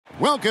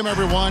Welcome,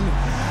 everyone.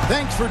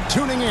 Thanks for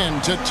tuning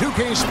in to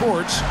 2K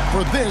Sports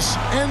for this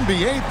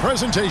NBA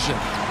presentation.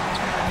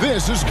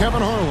 This is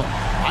Kevin Harlan.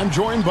 I'm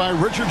joined by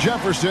Richard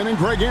Jefferson and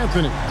Greg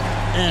Anthony.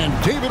 And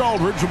David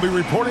Aldridge will be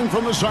reporting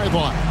from the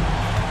sideline.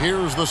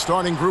 Here's the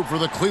starting group for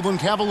the Cleveland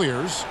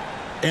Cavaliers.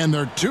 And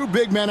their two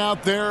big men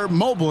out there,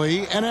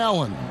 Mobley and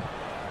Allen.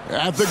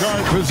 At the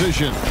guard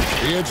position,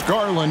 it's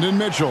Garland and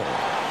Mitchell.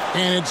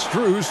 And it's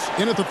Strus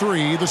in at the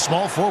three, the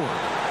small forward.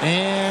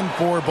 And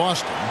for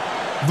Boston,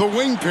 the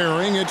wing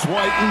pairing, it's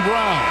White and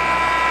Brown.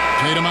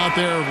 Tatum out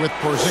there with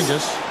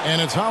Porzingis,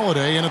 and it's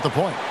Holiday in at the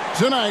point.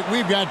 Tonight,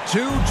 we've got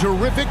two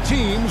terrific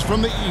teams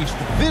from the East.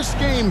 This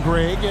game,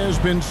 Greg, has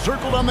been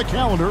circled on the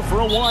calendar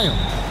for a while.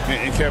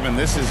 And Kevin,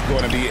 this is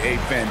going to be a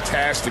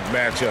fantastic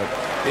matchup.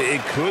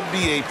 It could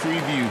be a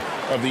preview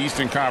of the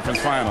Eastern Conference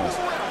Finals.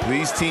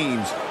 These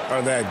teams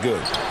are that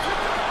good.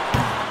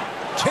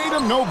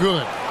 Tatum, no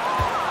good.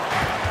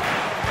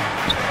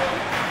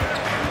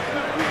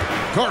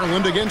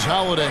 Garland against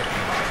Holiday.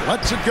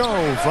 Lets it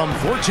go from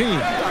 14.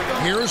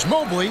 Here's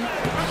Mobley,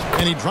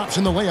 and he drops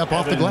in the layup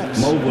off the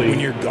glass. When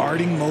you're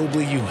guarding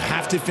Mobley, you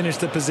have to finish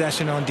the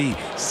possession on D.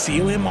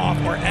 Seal him off,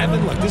 or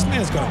Evan, look, this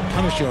man's going to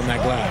punish you on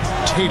that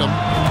glass. Tatum.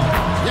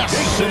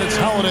 Yes, and it's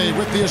Holiday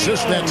with the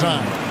assist that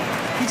time.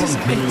 He just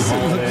makes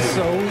it look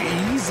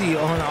so easy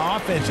on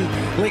offense.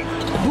 Like,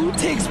 who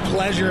takes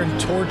pleasure in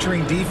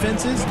torturing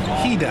defenses?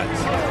 He does.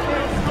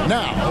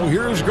 Now,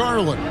 here's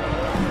Garland.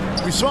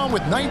 We saw him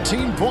with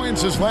 19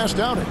 points his last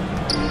outing.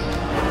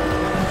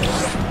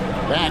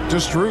 Back to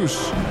Strus.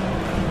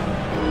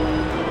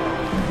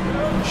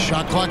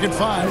 Shot clock at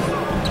 5.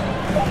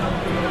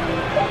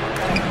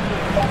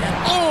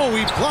 Oh,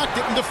 he blocked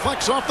it and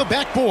deflects off the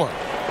backboard.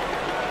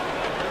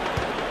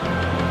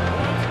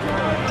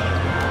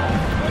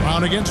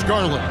 Brown against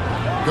Garland.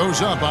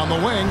 Goes up on the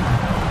wing.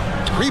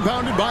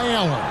 Rebounded by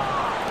Allen.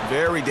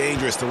 Very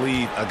dangerous to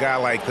leave a guy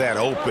like that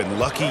open.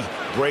 Lucky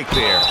break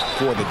there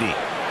for the D.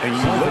 And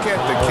you look at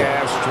the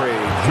Cavs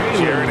trade for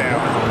Jared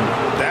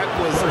Allen. That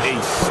was a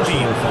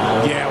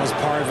steal. Yeah, it was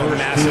part of a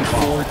massive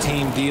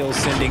 4-team deal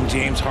sending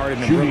James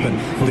Harden to Brooklyn.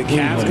 The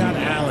Cavs got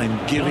Allen,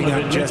 giving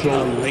up just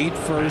a late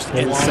first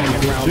and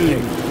second round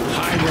pick.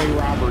 Highway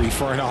robbery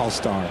for an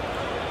all-star.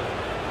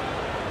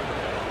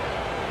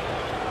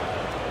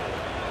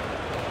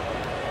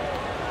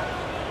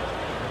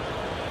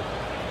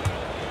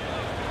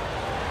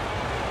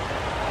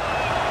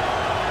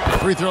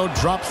 Free throw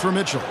drops for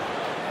Mitchell.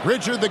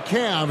 Richard, the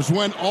Cavs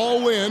went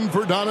all in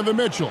for Donovan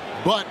Mitchell,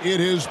 but it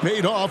has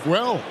paid off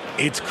well.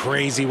 It's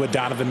crazy what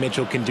Donovan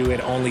Mitchell can do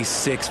at only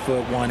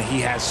 6'1".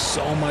 He has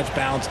so much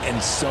bounce and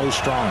so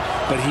strong,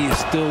 but he is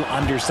still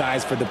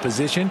undersized for the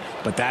position.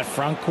 But that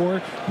front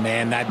court,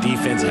 man, that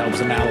defense helps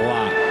him out a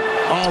lot.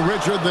 Oh,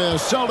 Richard, the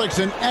Celtics,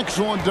 an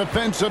excellent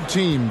defensive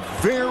team.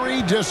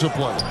 Very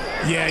disciplined.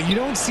 Yeah, you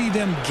don't see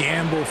them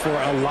gamble for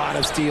a lot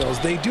of steals.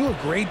 They do a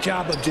great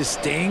job of just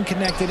staying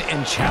connected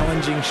and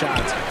challenging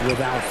shots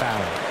without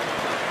fouling.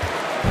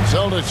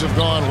 Celtics have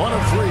gone 1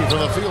 of 3 from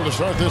the field to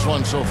start this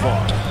one so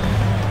far.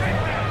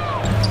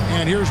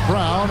 And here's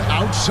Brown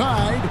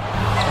outside.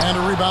 And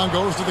a rebound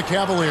goes to the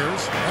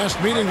Cavaliers. Last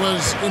meeting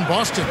was in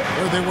Boston,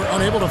 where they were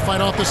unable to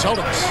fight off the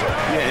Celtics.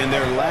 Yeah, and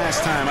their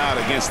last time out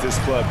against this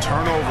club,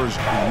 turnovers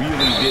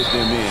really did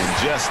them in.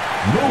 Just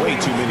way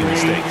too many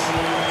mistakes.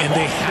 And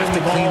they have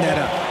to clean that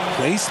up.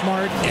 Play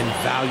smart and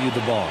value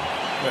the ball.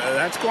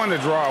 That's going to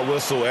draw a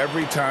whistle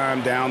every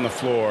time down the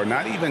floor.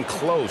 Not even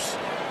close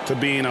to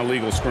being a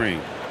legal screen.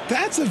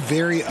 That's a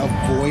very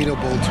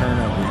avoidable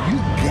turnover. You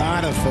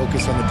gotta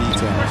focus on the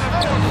details.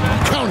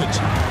 Count it.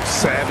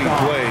 Savvy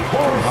play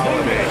from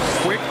Holiday.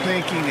 Quick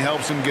thinking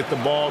helps him get the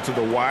ball to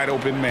the wide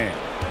open man.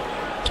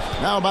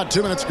 Now about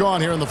 2 minutes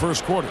gone here in the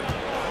first quarter.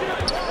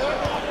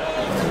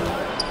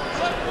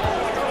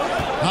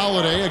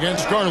 Holiday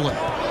against Garland.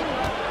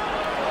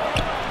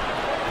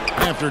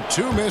 After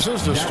 2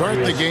 misses to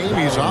start the game,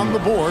 he's on the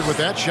board with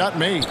that shot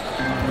made.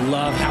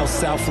 Love how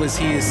selfless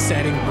he is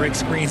setting brick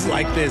screens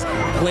like this.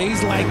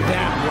 Plays like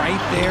that right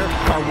there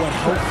are what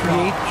help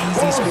create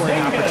easy scoring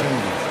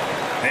opportunities.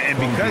 And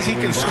because he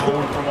can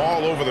score from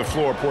all over the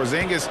floor,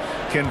 Porzingis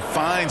can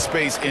find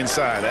space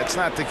inside. That's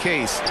not the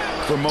case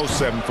for most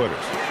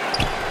 7-footers.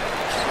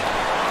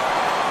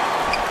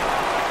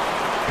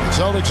 The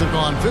Celtics have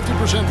gone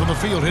 50% from the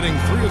field, hitting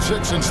 3 of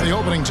 6 since the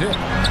opening tip.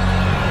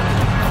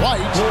 White,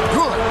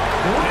 good.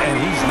 And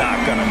he's not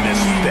going to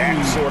miss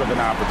that sort of an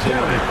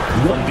opportunity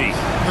from deep.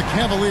 The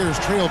Cavaliers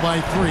trail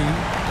by 3.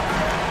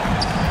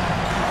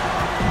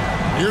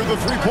 Near the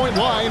three-point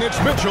line,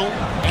 it's Mitchell.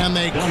 And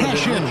they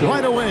cash in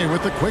right away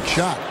with the quick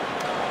shot.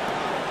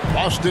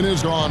 Boston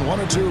is gone 1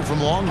 of 2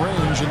 from long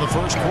range in the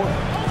first quarter.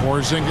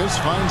 Porzingis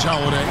finds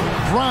Holiday.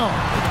 Brown.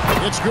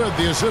 It's good.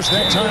 The assist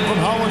that time from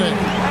Holiday.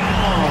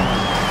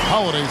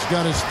 Holiday's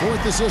got his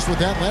 4th assist with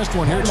that last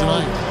one here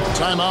tonight.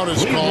 Timeout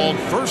is called.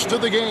 First of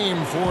the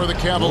game for the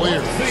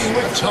Cavaliers.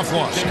 A tough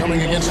loss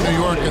coming against New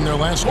York in their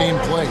last game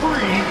played.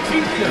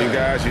 You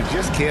guys, you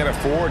just can't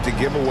afford to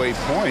give away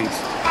points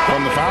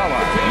From the foul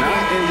line.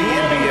 Not in the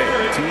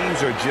NBA.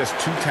 Teams are just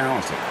too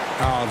talented.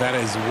 Oh, that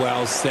is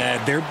well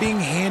said. They're being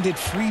handed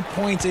free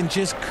points and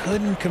just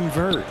couldn't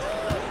convert.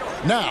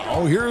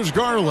 Now, here's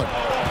Garland.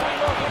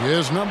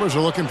 His numbers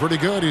are looking pretty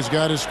good. He's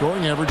got his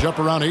scoring average up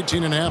around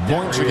 18.5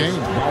 points a game.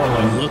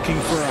 Looking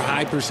for a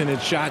high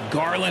percentage shot.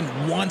 Garland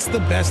wants the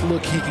best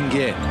look he can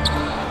get.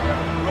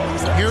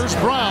 Here's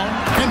Brown,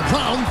 and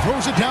Brown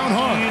throws it down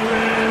hard.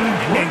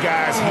 And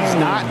guys, he's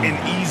not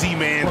an easy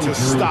man to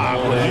stop.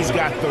 He's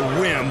got the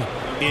rim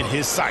in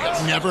his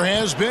sights. Never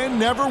has been,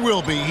 never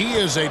will be. He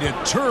is a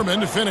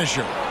determined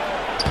finisher.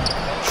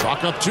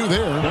 Chalk up 2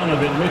 there.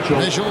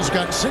 Mitchell's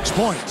got 6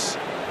 points.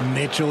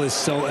 Mitchell is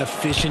so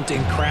efficient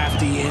and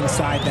crafty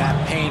inside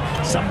that paint.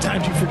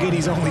 Sometimes you forget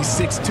he's only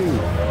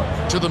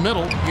 6'2". To the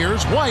middle,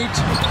 here's White.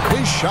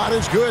 His shot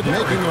is good,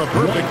 making a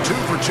perfect 2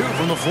 for 2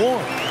 from the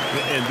floor.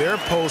 And their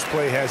post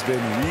play has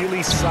been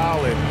really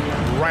solid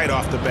right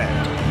off the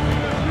bat.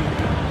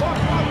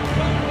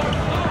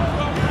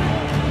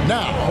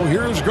 Now,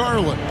 here's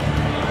Garland.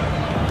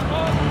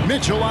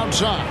 Mitchell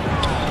outside.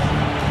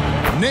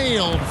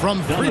 Nailed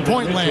from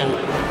three-point land.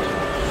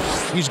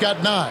 He's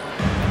got 9.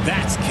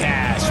 That's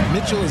cash.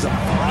 Mitchell is a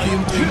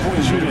volume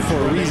 3-point shooter for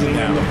a reason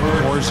now.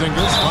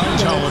 Porzingis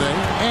finds Holiday,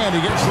 and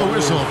he gets the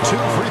whistle. 2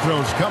 free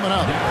throws coming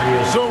up.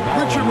 So,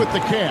 Richard with the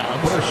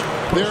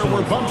Cavs. There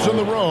were bumps in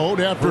the road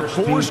after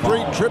 4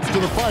 straight trips to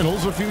the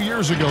finals a few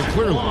years ago,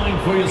 clearly.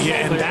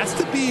 Yeah, and that's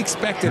to be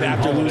expected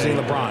after losing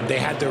LeBron. They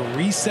had to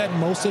reset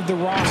most of the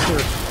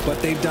roster,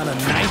 but they've done a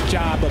nice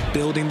job of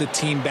building the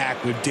team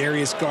back with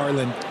Darius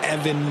Garland,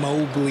 Evan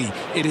Mobley.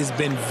 It has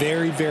been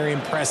very, very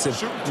impressive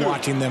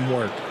watching them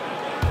work.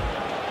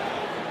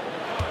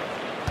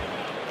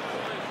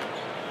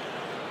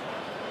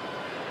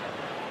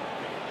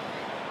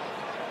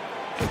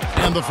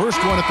 And the first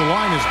one at the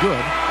line is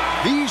good.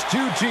 These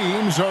 2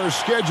 teams are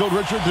scheduled,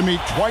 Richard, to meet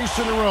twice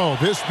in a row,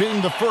 this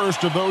being the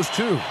first of those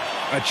 2.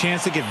 A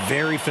chance to get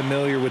very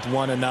familiar with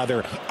one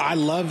another. I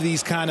love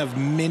these kind of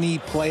mini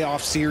playoff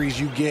series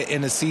you get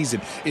in a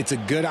season. It's a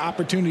good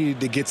opportunity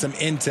to get some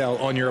intel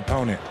on your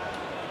opponent.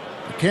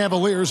 The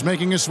Cavaliers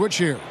making a switch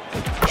here.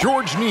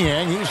 George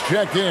Niang, he's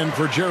checked in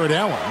for Jared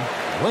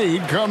Allen.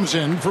 Wade comes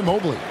in for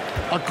Mobley.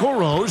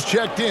 Okoro's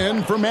checked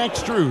in for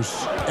Max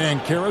Strus.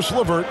 And Karis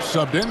LeVert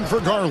subbed in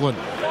for Garland.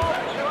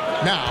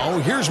 Now,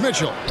 here's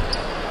Mitchell.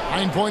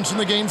 9 points in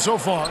the game so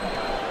far.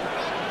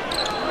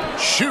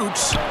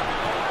 Shoots.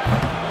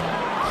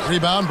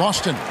 Rebound,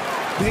 Boston.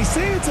 They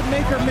say it's a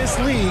make-or-miss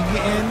league,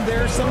 and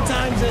there are some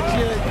times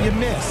that you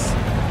miss.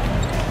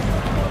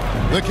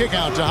 The kick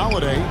out to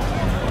Holiday.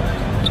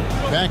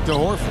 Back to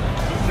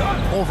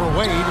Horford. Over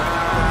Wade.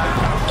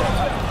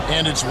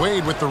 And it's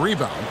Wade with the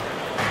rebound.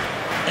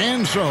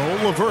 And so,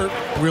 LeVert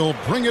will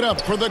bring it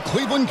up for the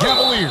Cleveland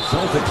Cavaliers.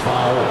 Celtics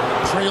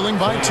foul. Trailing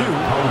by 2.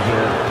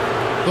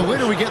 The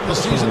later we get in the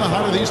season, the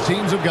hotter these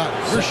teams have gotten.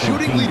 They're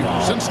shooting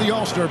leaders since the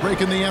All-Star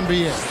break in the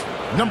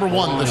NBA. Number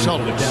 1, the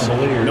Celtics.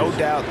 No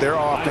doubt their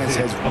offense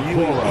has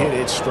really hit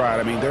its stride.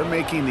 I mean, they're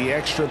making the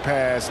extra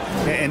pass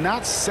and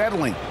not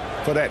settling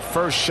for that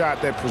first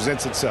shot that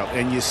presents itself.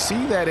 And you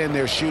see that in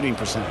their shooting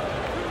percentage.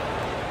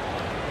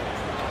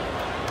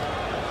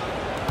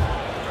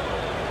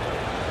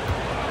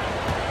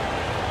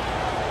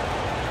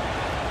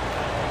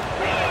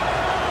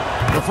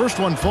 The first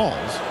one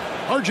falls.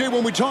 RJ,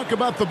 when we talk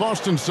about the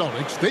Boston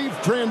Celtics,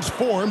 they've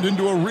transformed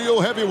into a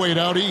real heavyweight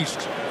out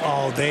east.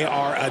 Oh, they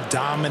are a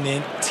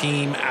dominant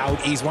team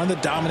out east, one of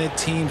the dominant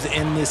teams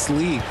in this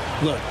league.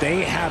 Look,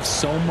 they have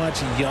so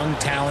much young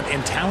talent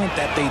and talent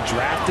that they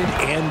drafted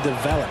and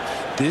developed.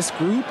 This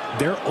group,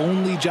 their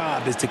only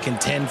job is to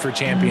contend for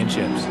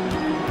championships.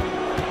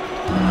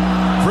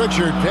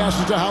 Pritchard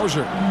passes to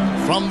Hauser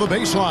from the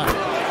baseline.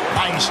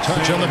 Nice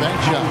touch on the back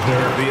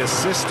shot. The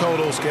assist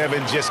totals,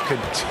 Kevin, just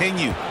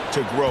continue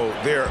to grow.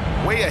 They're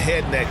way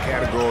ahead in that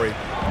category.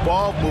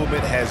 Ball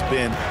movement has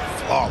been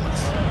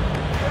flawless.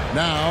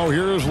 Now,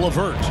 here's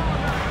LeVert.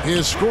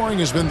 His scoring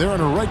has been there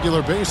on a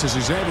regular basis.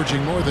 He's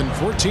averaging more than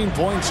 14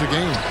 points a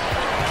game.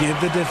 Give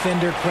the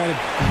defender credit.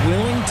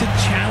 Willing to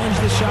challenge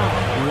the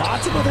shot.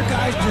 Lots of other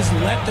guys just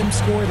let them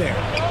score there.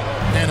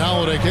 And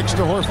Holiday kicks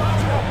to Horford.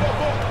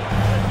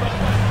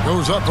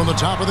 Goes up from the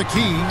top of the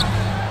key.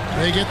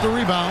 They get the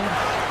rebound.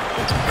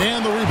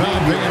 And the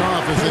rebound paying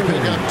off as they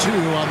pick up 2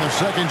 on the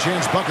second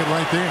chance bucket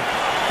right there.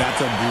 That's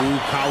a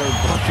blue-collar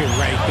bucket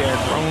right there.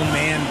 Grown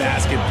man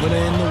basket. Put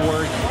in the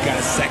work. Got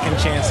a second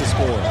chance to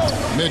score.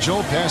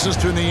 Mitchell passes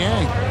to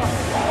Niang.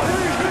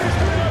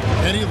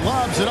 And he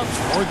lobs it up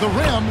toward the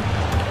rim.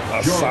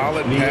 A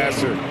solid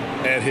passer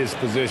at his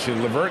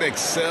position. LeVert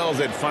excels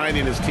at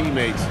finding his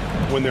teammates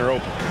when they're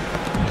open.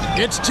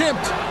 It's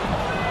tipped.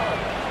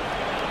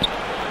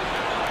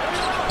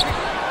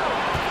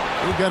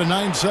 We've got a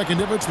 9-second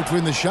difference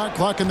between the shot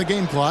clock and the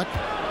game clock.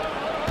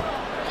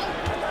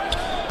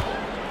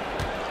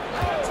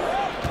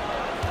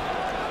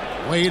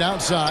 Wade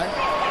outside.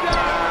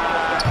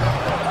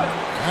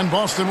 And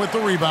Boston with the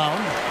rebound.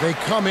 They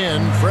come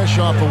in fresh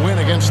off a win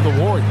against the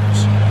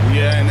Warriors.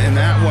 Yeah, and in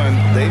that one,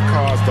 they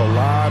caused a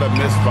lot of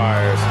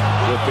misfires.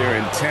 with their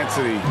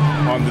intensity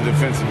on the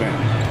defensive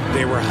end.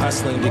 They were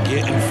hustling to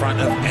get in front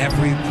of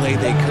every play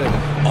they could,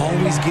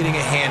 always getting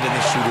a hand in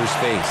the shooter's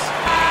face.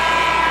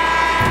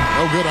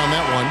 No good on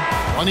that one.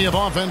 Plenty of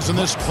offense in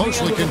this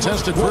closely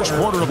contested first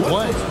quarter of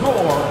play.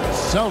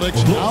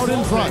 Celtics out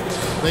in front.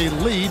 They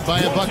lead by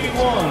a bucket.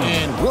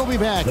 And we'll be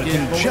back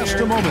in just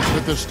a moment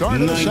with the start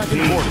of the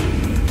second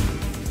quarter.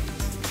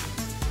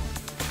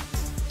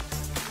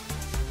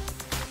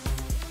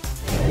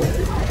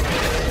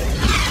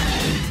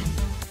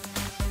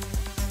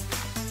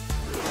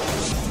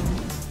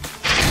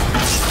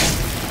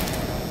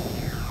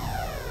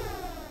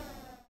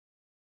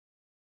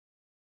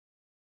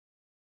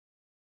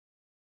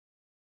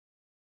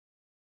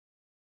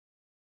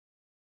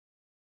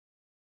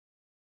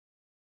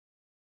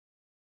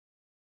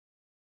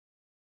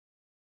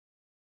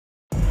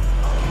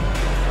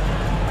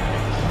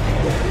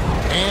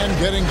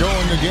 Getting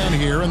going again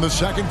here in the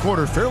second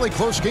quarter. Fairly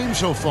close game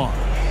so far.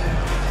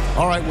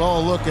 All right, well,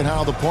 a look at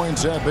how the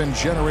points have been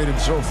generated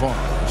so far.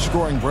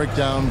 Scoring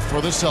breakdown for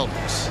the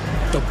Celtics.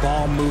 The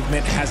ball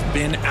movement has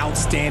been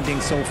outstanding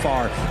so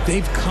far.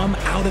 They've come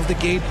out of the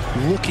gate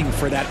looking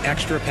for that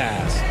extra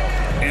pass.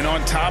 And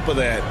on top of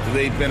that,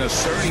 they've been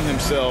asserting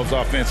themselves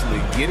offensively,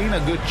 getting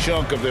a good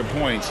chunk of their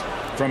points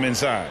from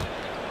inside.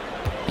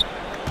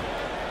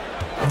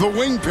 The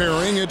wing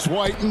pairing, it's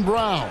White and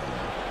Brown.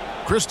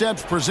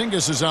 Kristaps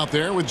Porzingis is out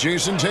there with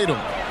Jason Tatum.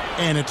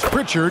 And it's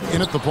Pritchard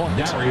in at the point.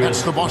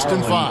 That's the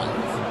Boston Five.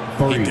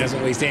 He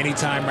doesn't waste any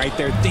time right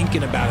there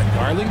thinking about it.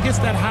 Garland gets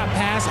that hot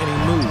pass and he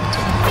moves.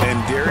 And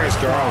Darius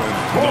Garland,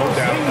 no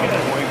doubt,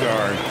 the point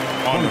guard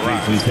on the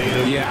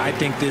rise. Yeah, I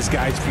think this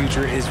guy's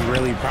future is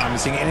really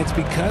promising, and it's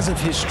because of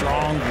his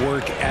strong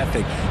work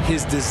ethic,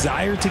 his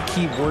desire to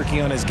keep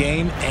working on his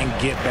game and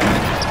get better.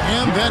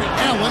 And then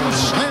Allen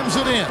slams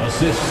it in.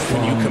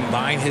 When you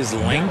combine his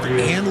length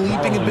and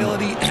leaping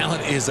ability,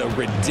 Allen is a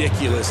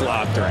ridiculous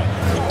lob threat.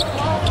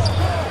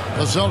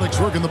 The Celtics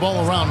working the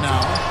ball around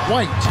now.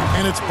 White,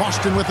 and it's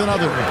Boston with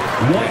another.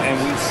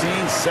 And we've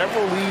seen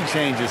several lead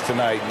changes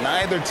tonight.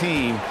 Neither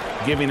team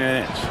giving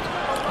an inch.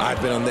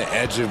 I've been on the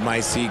edge of my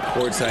seat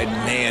courtside.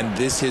 Man,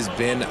 this has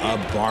been a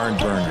barn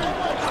burner.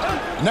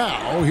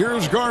 Now,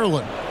 here's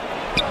Garland.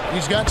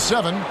 He's got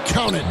 7.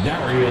 Count it.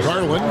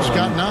 Garland's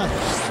got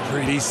 9.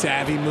 Pretty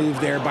savvy move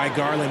there by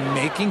Garland,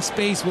 making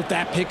space with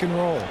that pick and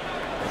roll.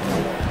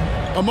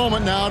 A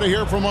moment now to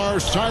hear from our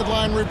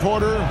sideline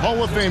reporter,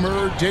 Hall of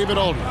Famer David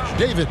Aldridge.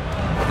 David.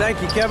 Thank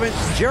you, Kevin.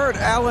 Jared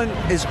Allen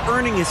is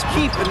earning his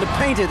keep in the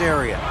painted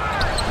area.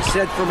 He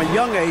said from a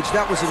young age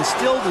that was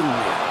instilled in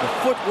me. The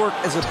footwork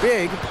as a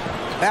big,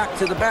 back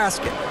to the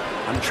basket.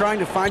 I'm trying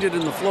to find it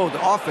in the flow of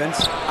the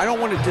offense. I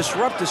don't want to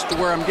disrupt this to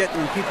where I'm getting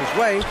in people's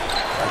way.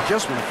 I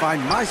just want to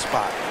find my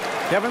spot.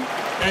 Kevin?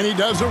 And he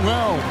does it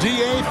well.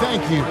 D.A.,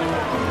 thank you.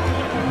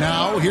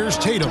 Now, here's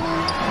Tatum.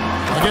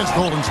 Against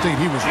Golden State,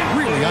 he was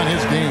really on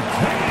his game.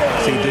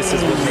 See, this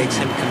is what makes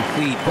him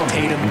complete.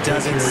 Tatum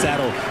doesn't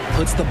settle,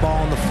 puts the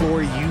ball on the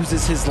floor,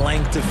 uses his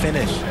length to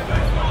finish.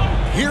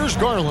 Here's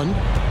Garland.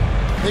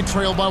 They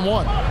trail by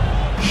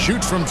 1.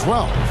 Shoots from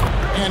 12.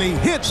 And he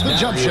hits the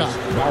jump shot.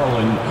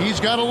 He's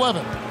got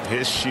 11.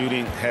 His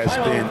shooting has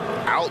been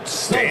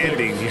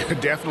outstanding.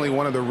 Definitely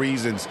one of the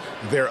reasons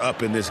they're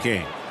up in this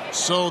game.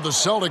 So the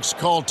Celtics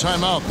call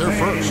timeout. They're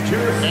first.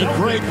 And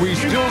Greg, we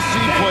still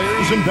see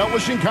players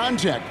embellishing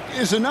contact.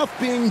 Is enough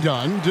being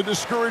done to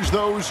discourage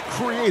those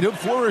creative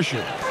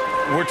flourishes?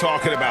 We're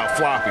talking about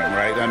flopping,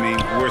 right? I mean,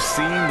 we're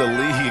seeing the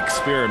league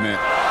experiment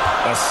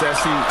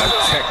assessing a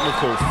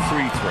technical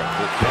free throw.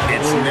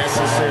 It's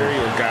necessary,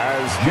 or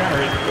guys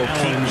will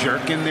keep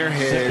jerking their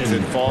heads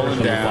and falling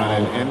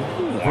down. And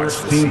who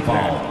wants to see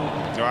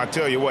that? So I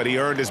tell you what, he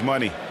earned his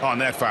money on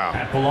that foul.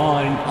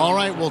 All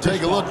right, we'll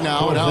take a look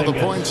now at how the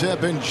points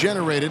have been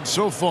generated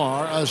so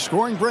far. A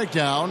scoring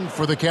breakdown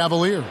for the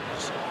Cavaliers.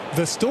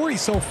 The story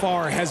so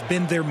far has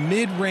been their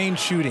mid-range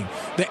shooting.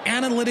 The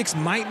analytics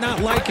might not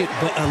like it,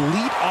 but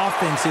elite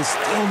offenses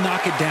still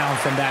knock it down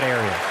from that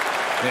area.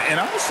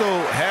 And I also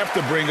have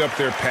to bring up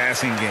their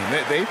passing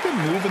game. They've been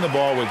moving the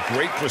ball with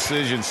great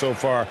precision so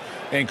far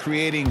and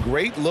creating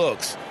great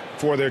looks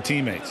for their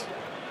teammates.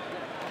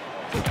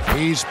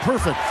 He's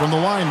perfect from the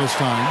line this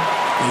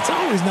time. It's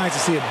always nice to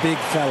see a big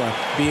fella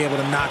be able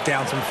to knock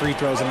down some free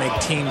throws and make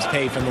teams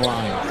pay from the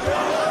line.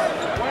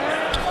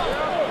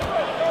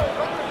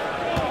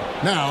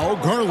 Now,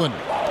 Garland.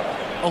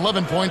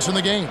 11 points in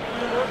the game.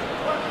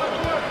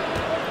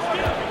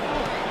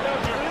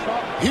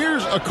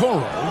 Here's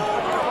Okoro.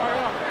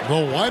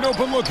 The wide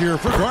open look here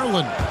for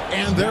Garland.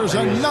 And there's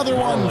another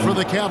one for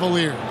the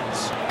Cavaliers.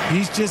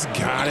 He's just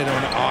got it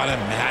on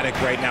automatic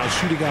right now,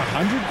 shooting 100%,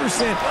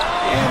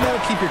 and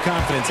that'll keep your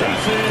confidence up.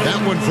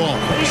 That one falls.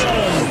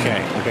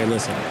 Okay,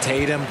 listen.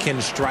 Tatum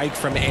can strike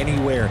from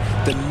anywhere.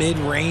 The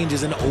mid-range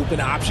is an open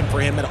option for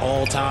him at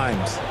all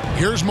times.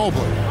 Here's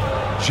Mobley.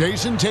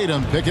 Jason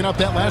Tatum picking up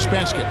that last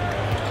basket.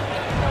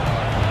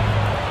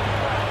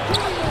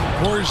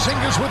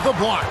 Porzingis with the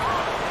block.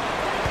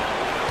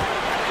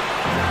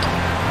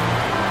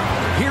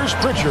 Here's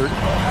Pritchard,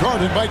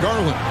 guarded by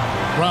Garland.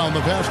 Brown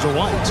the pass to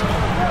White.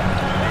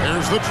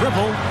 There's the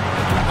triple.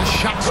 The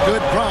shot's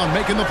good. Brown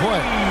making the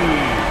play.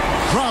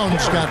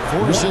 Brown's got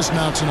 4 assists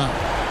now tonight.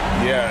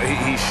 Yeah,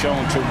 he's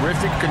shown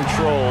terrific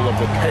control of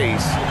the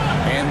pace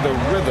and the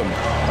rhythm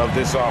of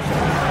this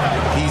offense.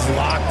 He's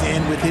locked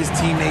in with his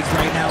teammates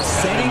right now,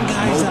 setting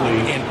guys up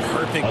in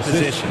perfect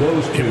position.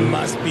 It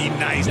must be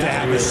nice to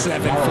have a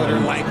 7-footer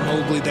like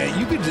Mobley that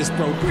you could just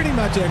throw pretty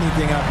much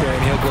anything up there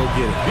and he'll go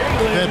get it.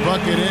 That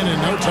bucket in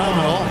no time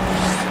at all.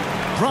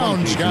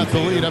 Brown's got the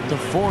lead up to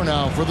 4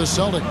 now for the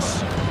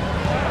Celtics.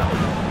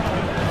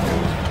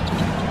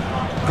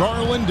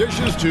 Garland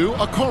dishes to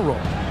Okoro.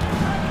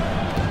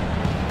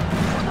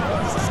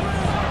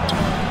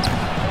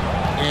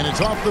 And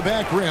it's off the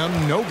back rim,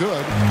 no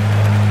good.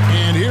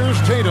 And here's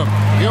Tatum.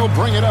 He'll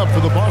bring it up for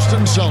the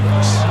Boston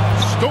Celtics.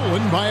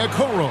 Stolen by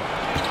Okoro.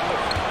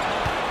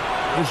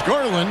 There's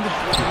Garland.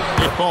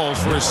 It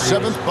falls for his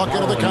 7th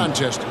bucket of the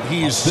contest.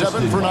 He's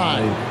 7 for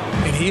 9.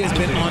 And he has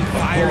been on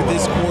fire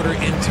this quarter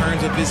in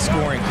terms of his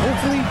scoring.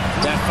 Hopefully,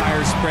 that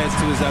fire spreads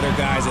to his other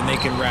guys and they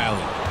can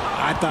rally.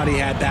 I thought he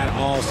had that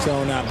all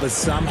sewn up, but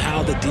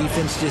somehow the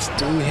defense just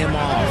threw him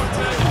off.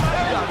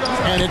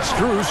 And it's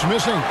Strus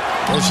missing.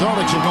 The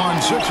Celtics have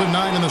gone 6 of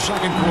 9 in the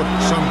second quarter.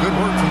 Some good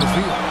work from the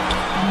field.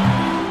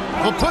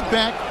 The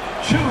putback.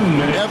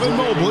 Evan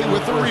Mobley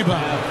with the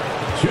rebound.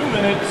 2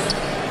 minutes.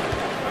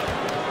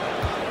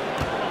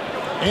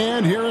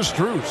 And here is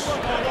Strus.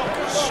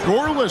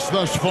 Scoreless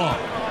thus far.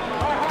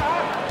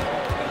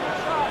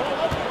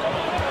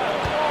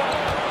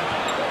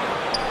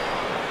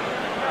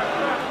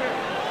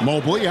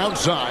 Mobley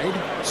outside.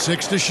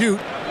 6 to shoot.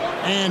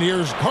 And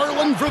here's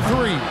Garland for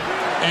 3.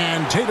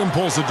 And Tatum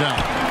pulls it down.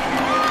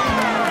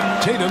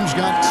 Tatum's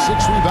got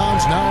 6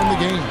 rebounds now in the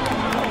game.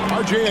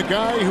 RJ, a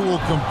guy who will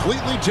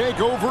completely take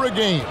over a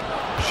game.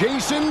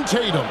 Jason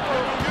Tatum.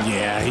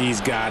 Yeah, he's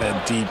got a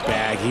deep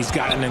bag. He's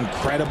got an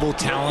incredible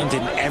talent,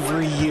 and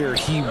every year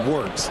he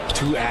works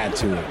to add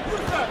to it.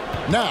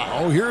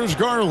 Now, here's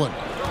Garland.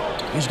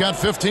 He's got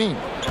 15.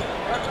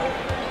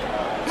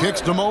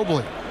 Kicks to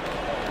Mobley.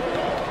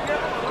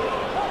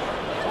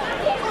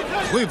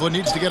 Cleveland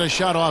needs to get a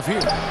shot off here.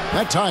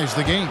 That ties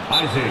the game.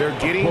 They're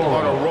getting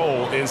on a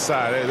roll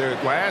inside. Their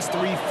last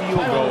 3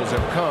 field goals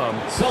have come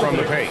from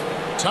the paint.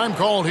 Time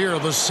called here.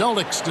 The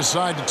Celtics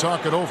decide to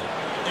talk it over.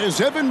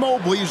 As Evan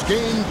Mobley's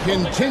game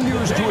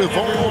continues to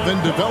evolve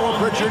and develop,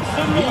 Richard,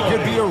 he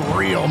could be a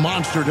real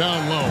monster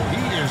down low.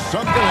 He is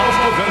something else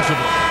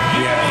defensively.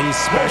 Yeah, he's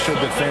special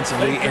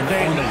defensively,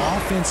 and on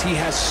offense, he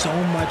has so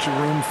much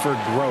room for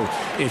growth.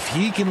 If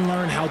he can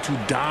learn how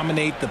to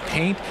dominate the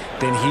paint,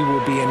 then he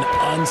will be an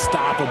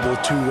unstoppable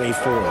two-way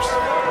force.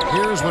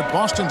 Here's what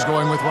Boston's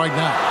going with right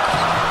now.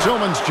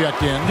 Tillman's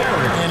checked in,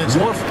 and it's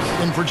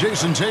Horford in for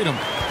Jason Tatum.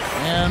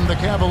 And the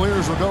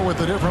Cavaliers will go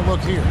with a different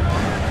look here.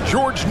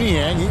 George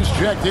Niang, he's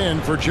checked in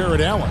for Jared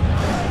Allen.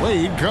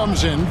 Wade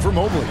comes in for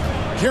Mobley.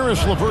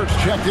 Karis LeVert's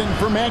checked in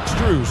for Max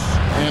Strus.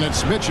 And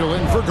it's Mitchell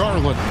in for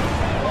Garland.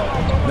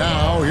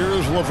 Now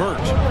here's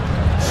LeVert.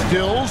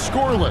 Still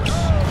scoreless.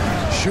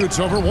 Shoots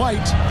over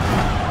White.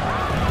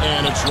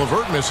 And it's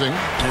LeVert missing.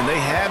 And they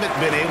haven't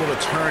been able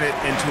to turn it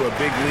into a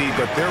big lead,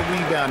 but their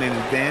rebounding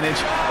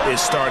advantage is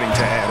starting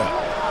to add up.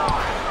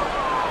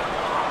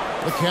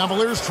 The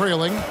Cavaliers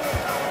trailing.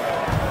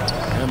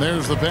 And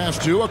there's the pass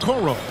to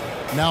Okoro.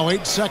 Now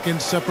 8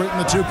 seconds separating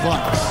the 2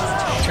 clocks.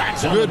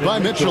 Shots good by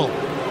Mitchell.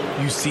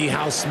 You see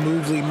how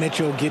smoothly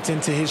Mitchell gets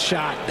into his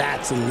shot.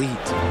 That's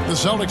elite. The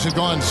Celtics have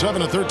gone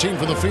 7 of 13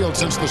 from the field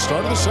since the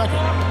start of the second.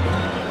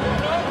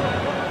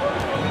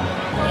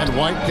 And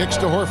White kicks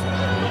to Horford.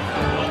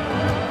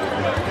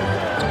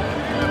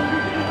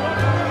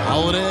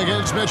 Holiday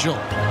against Mitchell.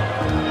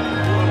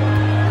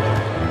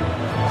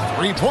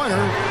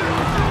 3-pointer.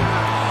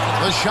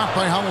 The shot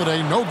by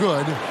Holiday, no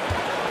good.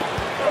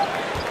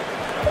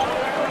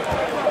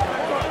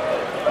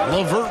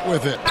 LeVert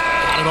with it.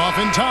 Got it off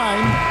in time,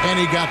 and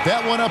he got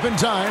that one up in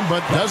time, but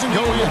doesn't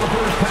go in.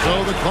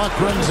 So the clock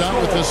runs out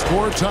with the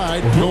score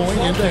tied going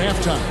into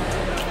halftime.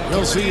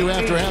 We'll see you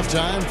after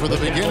halftime for the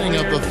beginning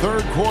of the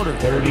 3rd quarter.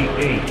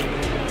 38.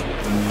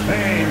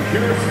 And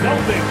your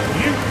Celtics,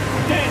 you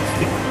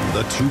danced it.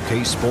 The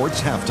 2K Sports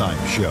Halftime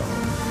Show.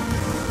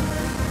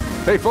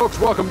 Hey folks,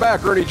 welcome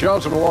back. Ernie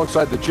Johnson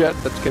alongside the Jet.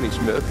 That's Kenny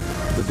Smith.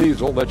 The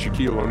Diesel, that's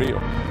Shaquille O'Neal.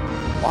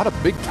 A lot of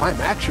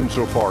big-time action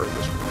so far in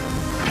this one.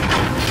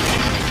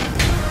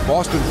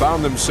 Boston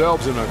found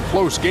themselves in a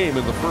close game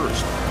in the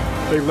first.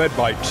 They led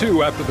by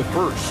 2 after the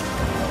first.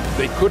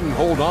 They couldn't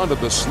hold on to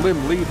the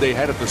slim lead they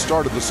had at the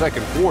start of the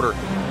second quarter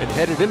and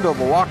headed into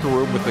the locker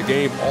room with the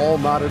game all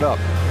knotted up.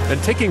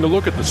 And taking a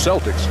look at the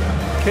Celtics,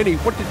 Kenny,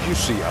 what did you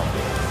see out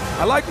there?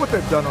 I like what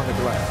they've done on the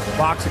glass.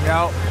 Boxing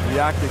out,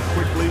 reacting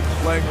quickly,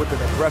 playing with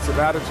an aggressive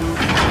attitude.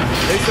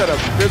 They set a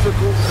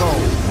physical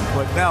tone,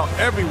 but now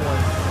everyone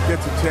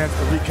gets a chance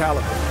to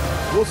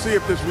recalibrate. We'll see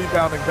if this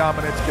rebounding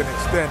dominance can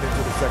extend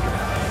into the second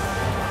half.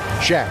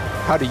 Shaq,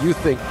 how do you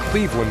think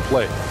Cleveland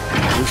played?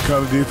 This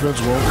kind of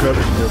defense won't cut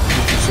it. You have to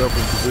put yourself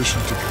in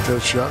position to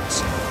contest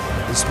shots.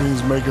 This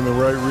means making the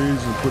right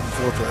reads and putting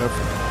forth an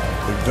effort.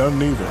 They've done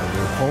neither, and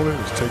the opponent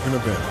is taking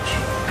advantage.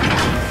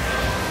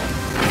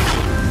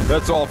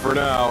 That's all for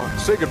now.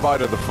 Say goodbye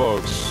to the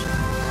folks.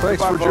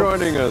 Thanks for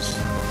joining us.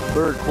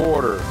 Third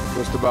quarter,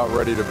 just about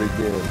ready to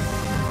begin.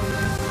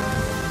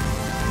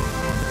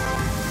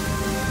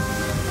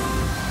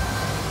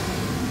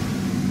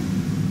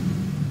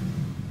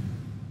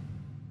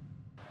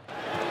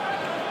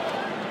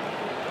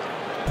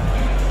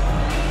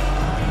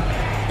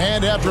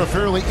 And after a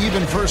fairly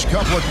even first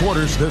couple of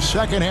quarters, the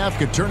second half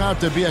could turn out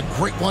to be a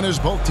great one as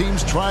both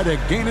teams try to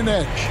gain an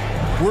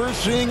edge. We're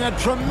seeing a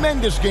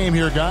tremendous game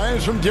here,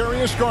 guys, from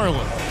Darius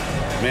Garland.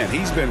 Man,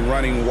 he's been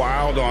running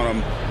wild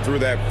on them through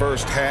that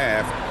first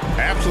half.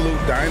 Absolute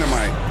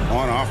dynamite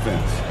on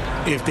offense.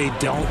 If they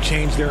don't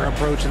change their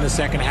approach in the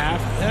second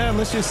half,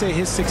 let's just say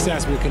his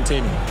success will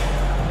continue.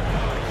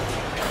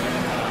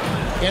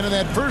 And in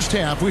that first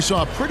half, we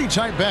saw a pretty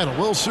tight battle.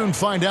 We'll soon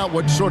find out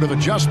what sort of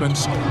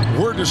adjustments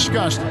were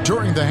discussed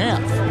during the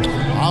half.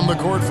 On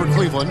the court for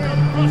Cleveland,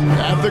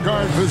 at the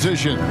guard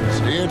positions,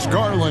 it's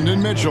Garland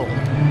and Mitchell.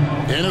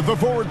 In at the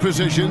forward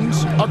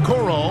positions,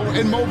 Okoro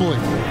and Mobley.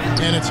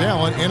 And it's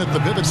Allen in at the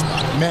pivot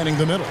spot, manning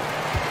the middle.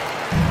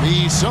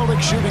 The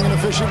Celtics shooting an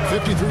efficient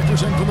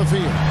 53% from the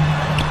field.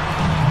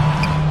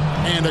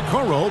 And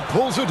Okoro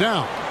pulls it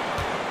down.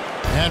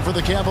 And for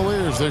the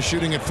Cavaliers, they're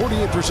shooting at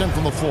 48%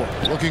 from the floor.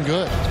 Looking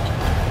good.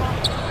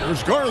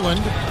 There's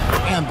Garland,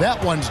 and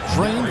that one's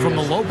drained from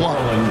the low block.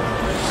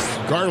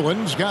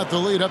 Garland's got the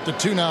lead up to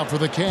 2 now for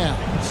the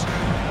Cavs.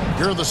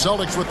 Here are the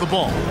Celtics with the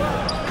ball.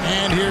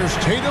 And here's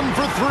Tatum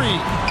for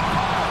 3.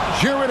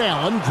 Jared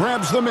Allen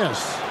grabs the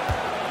miss.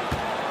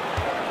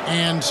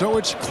 And so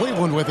it's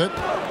Cleveland with it.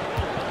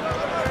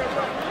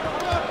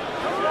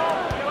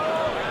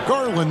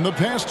 Garland the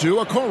pass to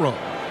Okoro.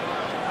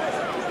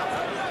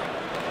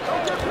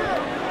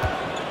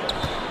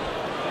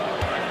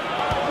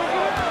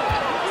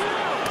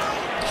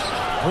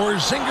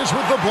 Porzingis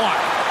with the block.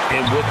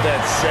 And with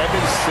that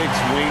 7'6"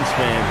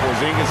 wingspan,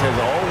 Porzingis has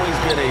always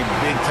been a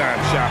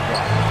big-time shot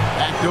blocker.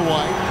 Back to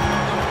White.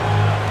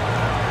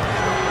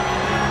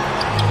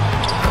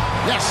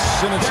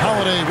 Yes, and it's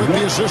Holiday with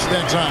the assist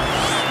that time.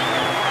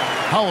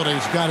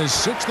 Holiday's got his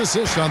 6th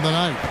assist on the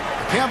night.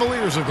 The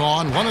Cavaliers have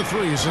gone 1 of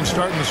 3 since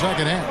starting the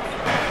second half.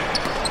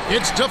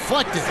 It's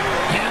deflected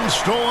and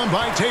stolen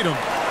by Tatum.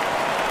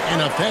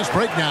 And a fast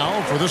break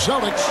now for the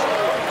Celtics.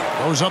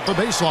 Goes up the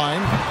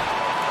baseline.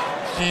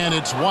 And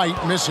it's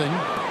White missing.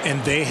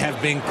 And they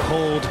have been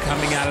cold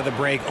coming out of the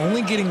break,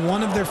 only getting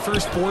 1 of their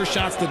first 4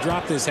 shots to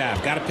drop this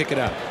half. Got to pick it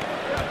up.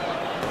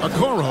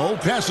 Okoro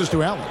passes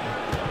to Allen.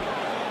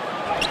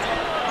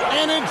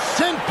 And it's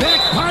sent back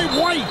by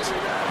White.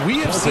 We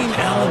have seen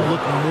Allen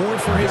look more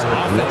for his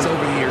offense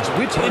over the years,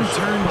 which in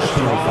turn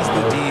draws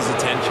the D's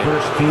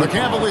attention. The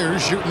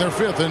Cavaliers shooting their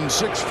 5th and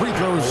 6th free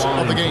throws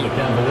of the game. The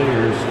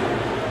Cavaliers,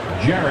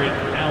 Jared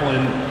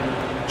Allen,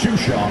 2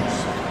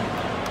 shots.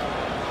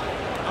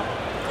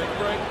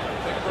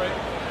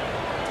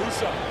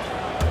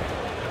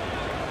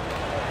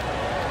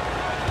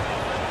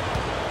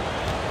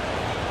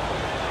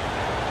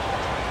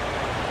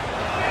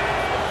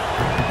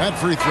 That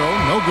free throw,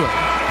 no good.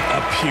 A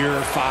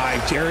pure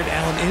 5. Jared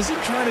Allen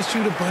isn't trying to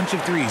shoot a bunch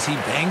of threes. He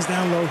bangs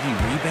down low, he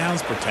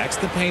rebounds, protects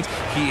the paint.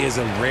 He is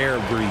a rare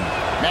breed.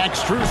 Max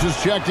Strus is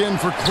checked in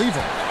for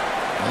Cleveland.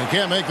 And he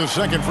can't make the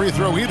second free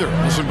throw either.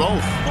 Missing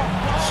both.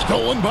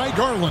 Stolen by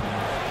Garland.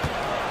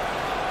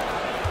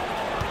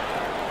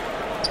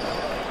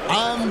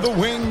 On the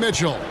wing,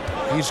 Mitchell.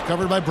 He's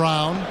covered by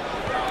Brown.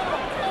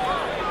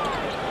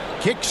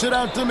 Kicks it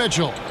out to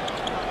Mitchell.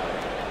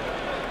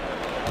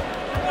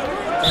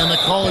 And the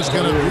call is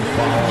going to be,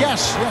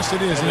 yes,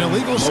 it is, an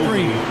illegal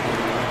screen.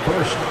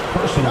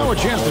 Now a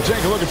chance to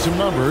take a look at some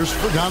numbers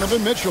for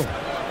Donovan Mitchell.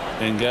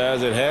 And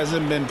guys, it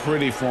hasn't been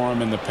pretty for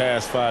him in the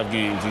past 5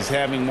 games. He's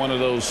having one of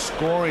those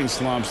scoring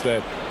slumps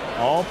that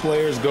all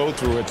players go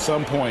through at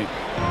some point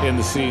in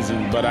the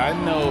season. But I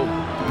know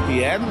he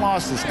hadn't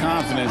lost his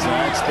confidence, and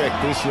I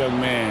expect this young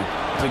man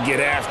to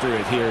get after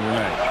it here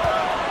tonight.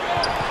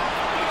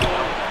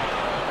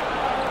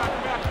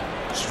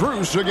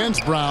 Strus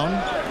against Brown.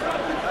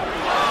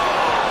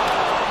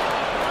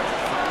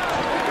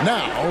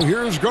 Now,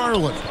 here's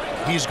Garland.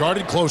 He's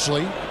guarded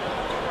closely.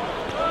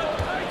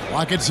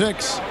 Clock at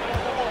 6.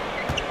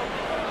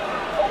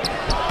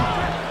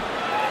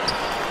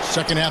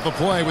 Second half of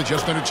play with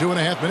just under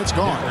 2.5 minutes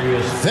gone.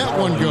 That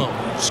one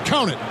goes.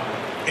 Count it.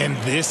 And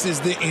this is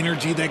the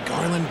energy that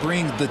Garland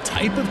brings, the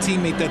type of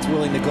teammate that's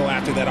willing to go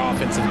after that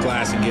offensive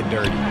glass and get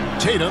dirty.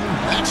 Tatum,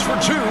 that's for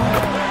 2.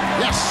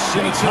 Yes,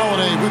 and it's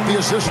Holiday with the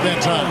assist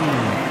that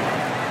time.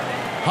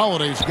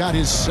 Holiday's got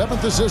his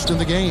 7th assist in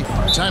the game.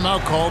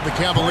 Timeout called the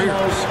Cavaliers.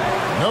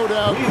 No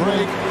doubt,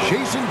 Greg,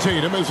 Jason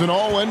Tatum is an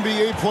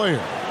all-NBA player,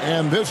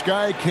 and this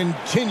guy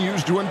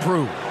continues to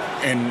improve.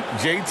 And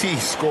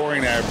JT's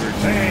scoring average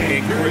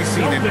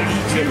increasing in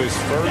each of his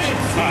first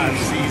 5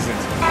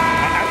 seasons.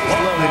 I just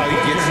love how he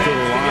gets to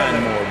the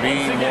line more,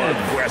 being more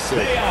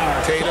aggressive.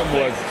 Tatum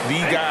was the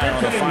guy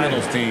on the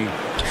finals team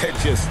at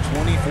just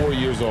 24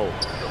 years old.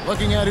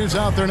 Looking at who's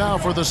out there now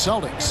for the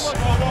Celtics.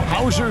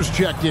 Hauser's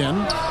checked in,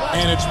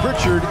 and it's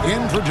Pritchard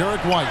in for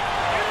Derek White.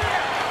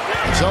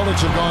 The Celtics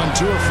have gone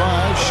 2 of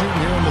 5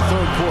 shooting here in the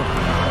third quarter.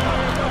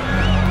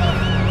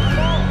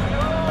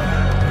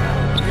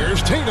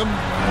 Here's Tatum.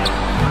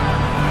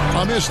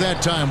 A miss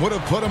that time. Would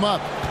have put him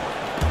up.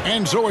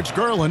 And so it's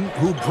Garland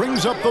who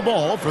brings up the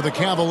ball for the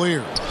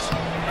Cavaliers.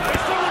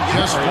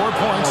 Just 4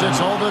 points. That's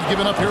all they've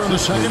given up here in the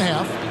second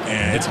half.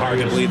 And it's hard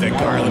to believe that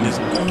Garland is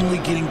only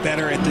getting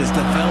better at this,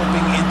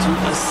 developing into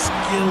a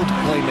skilled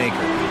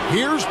playmaker.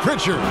 Here's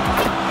Pritchard,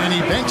 and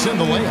he banks in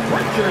the layup.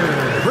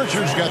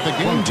 Pritchard's got the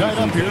game tied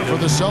up here for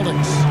the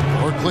Celtics.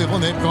 For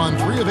Cleveland, they've gone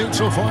 3 of 8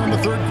 so far in the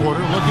third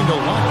quarter, looking to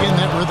lock in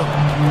that rhythm.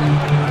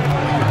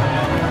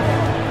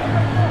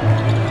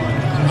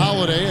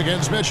 Holiday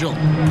against Mitchell.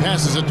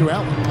 Passes it to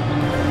Allen.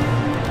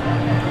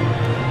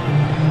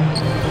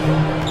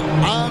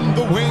 On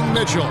the wing,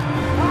 Mitchell.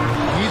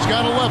 He's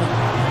got 11.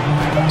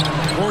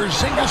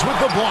 Porzingis with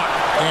the block,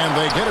 and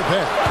they get it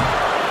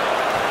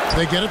back.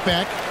 They get it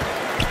back.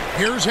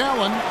 Here's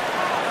Allen,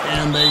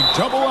 and they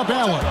double up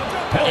Allen.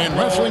 And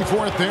wrestling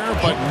for it there,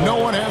 but no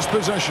one has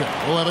possession.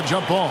 We'll have a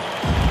jump ball.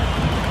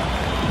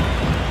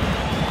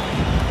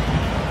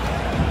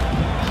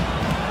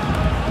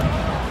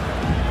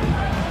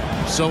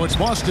 So it's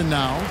Boston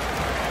now.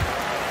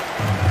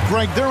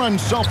 Greg, their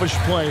unselfish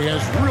play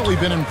has really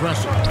been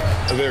impressive.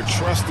 They're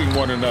trusting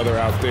one another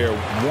out there,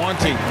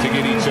 wanting to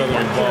get each other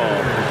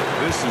involved.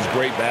 This is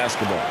great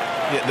basketball.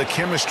 Yeah, the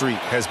chemistry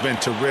has been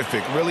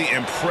terrific. Really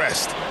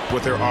impressed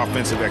with their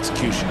offensive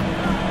execution.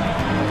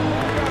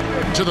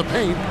 To the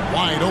paint,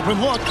 wide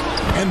open look,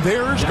 and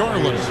there's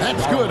Garland.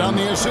 That's good on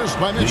the assist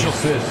by Mitchell.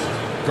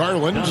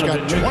 Garland's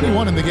got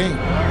 21 in the game.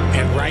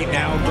 And right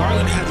now,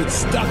 Garland has it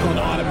stuck on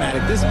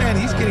automatic. This man,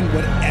 he's getting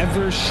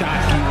whatever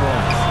shot he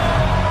wants.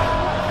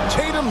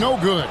 Tatum, no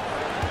good.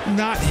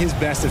 Not his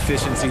best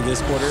efficiency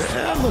this quarter.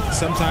 Look,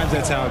 sometimes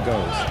that's how it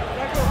goes.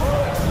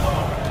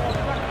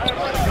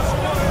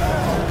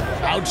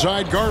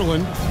 Outside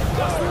Garland.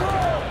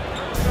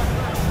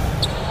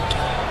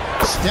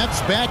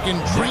 Steps back and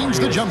drains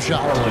the jump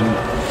shot.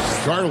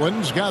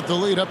 Garland's got the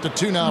lead up to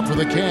 2 now for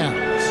the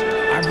Cavs.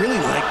 I really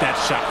like that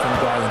shot from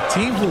Garland.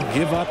 Teams will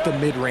give up the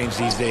mid-range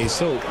these days,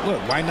 so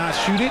look, why not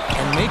shoot it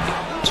and make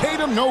it?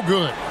 Tatum, no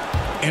good.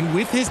 And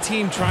with his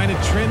team trying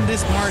to trim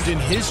this margin,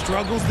 his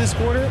struggles this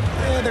quarter,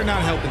 they're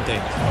not helping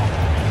things.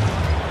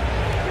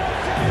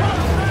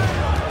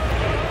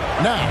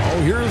 Now,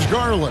 here's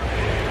Garland.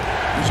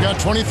 He's got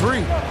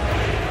 23.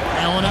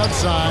 Allen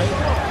outside.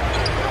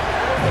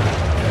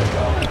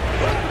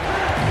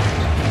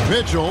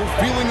 Mitchell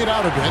feeling it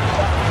out a bit.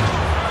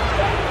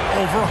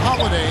 Over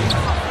Holiday.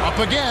 Up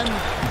again.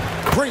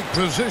 Great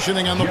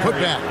positioning on the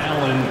putback.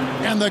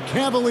 And the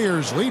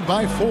Cavaliers lead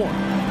by 4.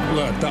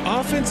 Look, the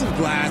offensive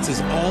glass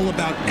is all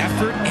about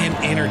effort and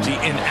energy.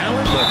 And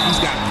Allen, look, he's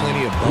got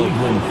plenty of both.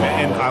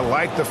 And I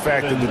like the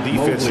fact that the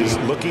defense is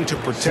looking to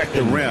protect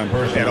the rim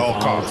at all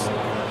costs.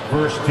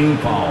 First team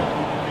foul.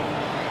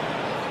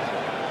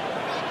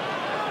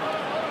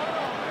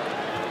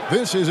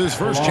 This is his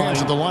first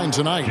chance at the line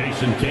tonight.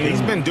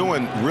 He's been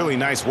doing really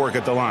nice work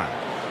at the line.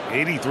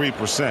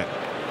 83%.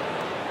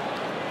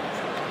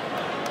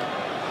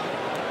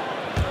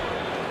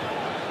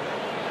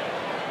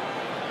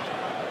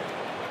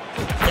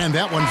 And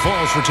that one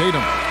falls for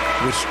Tatum.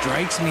 What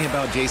strikes me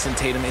about Jason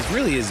Tatum is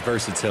really his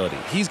versatility.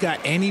 He's got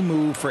any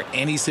move for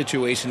any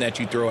situation that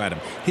you throw at him.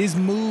 His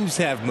moves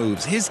have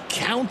moves. His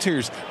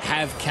counters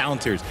have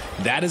counters.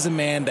 That is a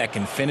man that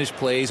can finish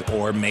plays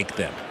or make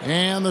them.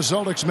 And the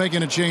Celtics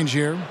making a change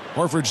here.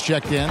 Horford's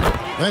checked in.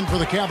 Then for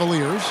the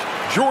Cavaliers,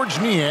 George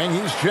Niang,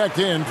 he's checked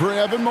in for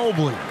Evan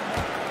Mobley.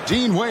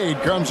 Dean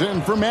Wade comes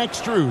in for Max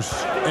Strus.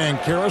 And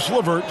Karis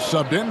LeVert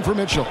subbed in for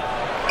Mitchell.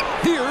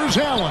 Here's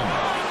Allen.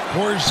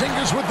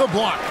 Porzingis with the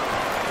block.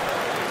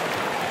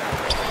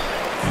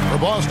 For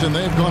Boston,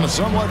 they've gone a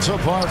somewhat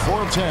subpar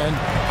 4 of 10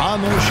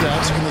 on their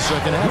shots in the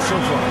second half so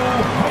far.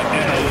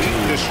 An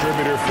elite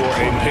distributor for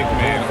a big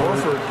man.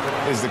 Horford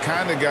is the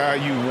kind of guy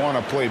you want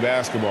to play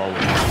basketball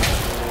with.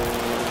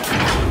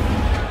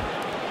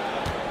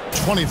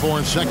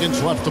 24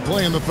 seconds left to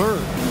play in the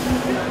third.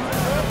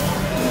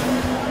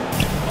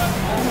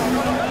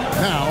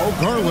 Now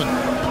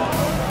Garland.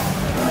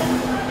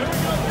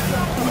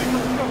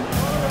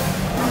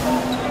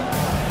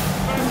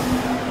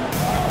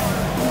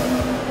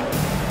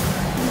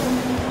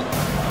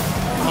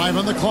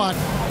 On the clock.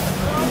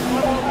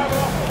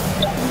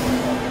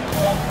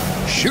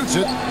 Shoots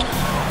it.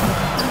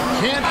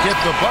 Can't get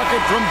the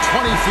bucket from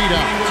 20 feet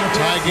out.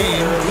 Tie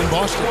game in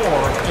Boston.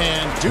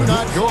 And do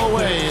not go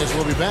away, as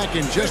we'll be back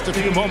in just a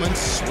few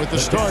moments with the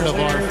start of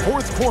our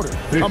fourth quarter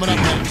coming up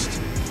next.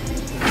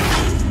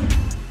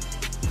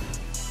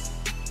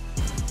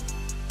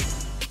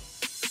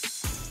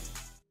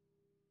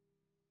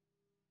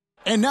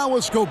 And now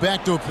let's go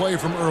back to a play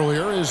from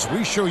earlier as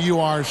we show you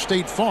our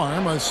State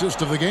Farm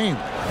assist of the game.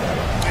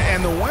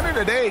 And the winner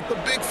today, the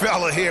big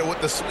fella here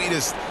with the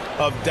sweetest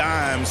of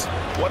dimes.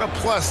 What a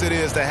plus it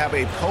is to have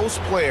a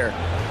post player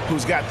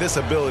who's got this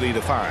ability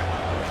to find.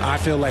 I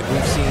feel like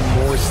we've seen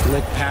more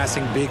slick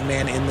passing big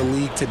man in the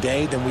league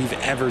today than we've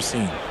ever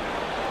seen.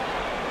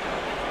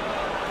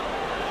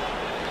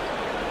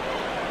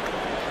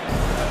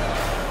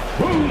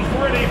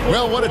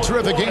 Well, what a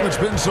terrific game it's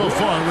been so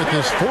far, with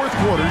this fourth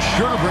quarter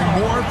sure to bring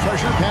more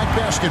pressure-packed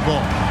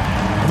basketball.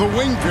 The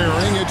wing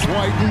pairing, it's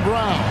White and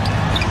Brown.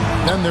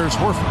 Then there's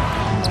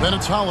Horford. Then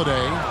it's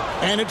Holiday.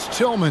 And it's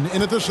Tillman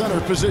in at the center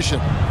position.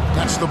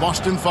 That's the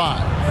Boston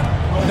Five.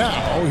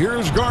 Now,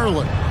 here's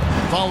Garland,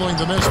 following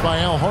the miss by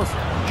Al Horford.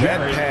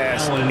 That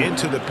pass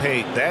into the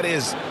paint, that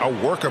is a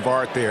work of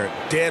art there,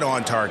 dead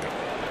on target.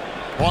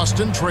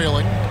 Boston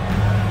trailing.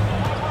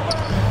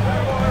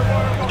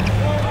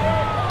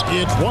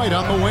 It's White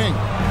on the wing.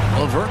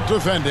 LeVert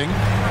defending.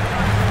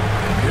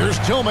 Here's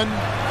Tillman.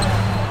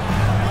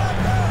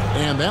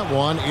 And that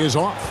one is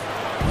off.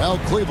 Well,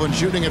 Cleveland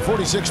shooting at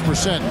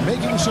 46%,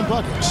 making some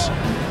buckets.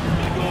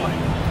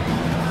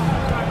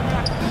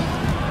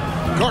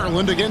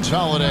 Garland against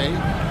Holiday.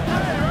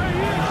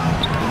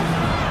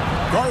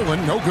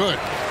 Garland, no good.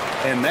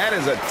 And that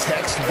is a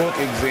textbook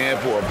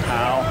example of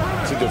how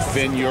to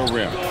defend your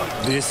rim.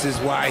 This is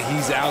why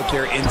he's out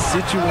there. In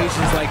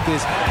situations like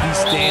this, he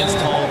stands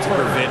tall to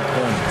prevent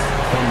points.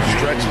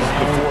 Stretches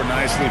the floor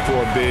nicely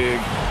for a big,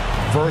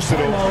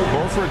 versatile.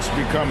 Horford's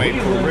become a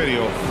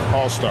perennial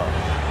all-star.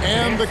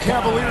 And the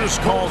Cavaliers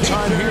call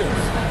time here.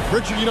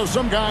 Richard, you know,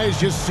 some guys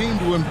just seem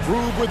to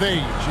improve with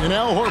age, and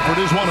Al Horford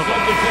is one of them.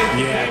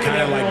 Yeah,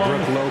 kind of like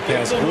Brook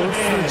Lopez.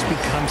 Horford's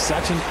become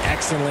such an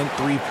excellent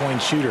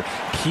three-point shooter.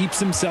 Keeps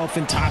himself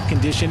in top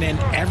condition, and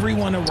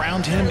everyone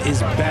around him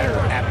is better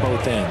at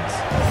both ends.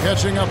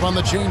 Catching up on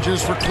the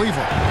changes for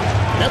Cleveland.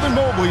 Evan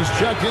Mobley's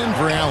checked in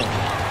for Allen.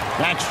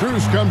 Max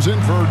Strus comes in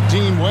for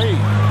Dean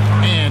Wade.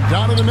 And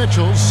Donovan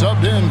Mitchell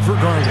subbed in for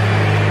Garland.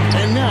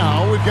 And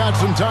now we've got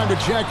some time to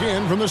check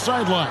in from the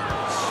sidelines.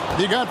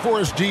 You got for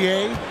us,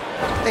 D.A.?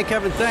 Hey,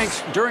 Kevin,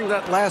 thanks. During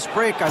that last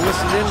break, I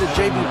listened in to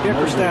J.B.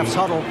 Bickerstaff's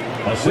huddle.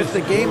 With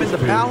the game in the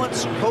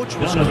balance, Coach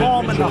was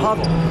calm in the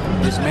huddle.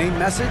 His main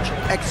message,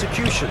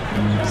 execution.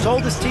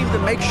 Told his team to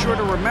make sure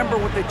to remember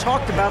what they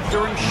talked about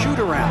during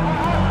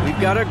shoot-around. We've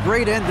got a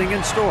great ending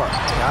in store,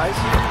 guys.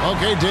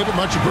 Okay, David,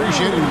 much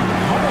appreciated.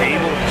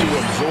 Able to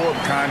absorb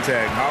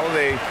contact.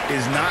 Holiday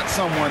is not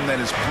someone that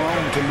is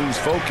prone to lose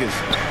focus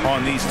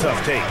on these tough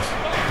takes.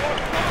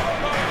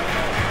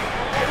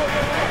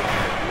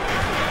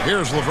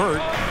 Here's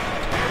LeVert.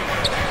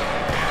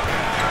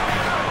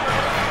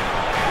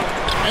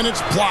 And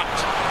it's blocked.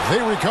 They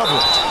recover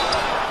it.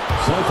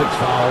 Celtics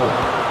foul.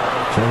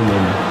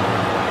 Tillman.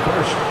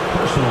 First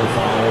personal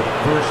foul.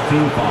 First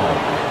team foul.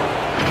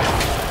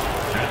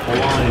 At the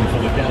line for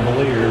the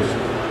Cavaliers,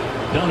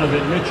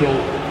 Donovan Mitchell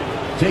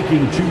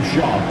taking 2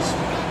 shots.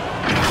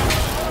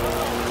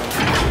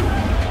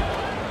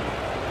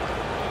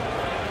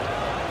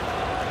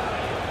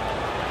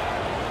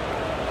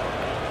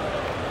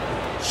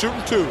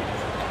 Shooting 2.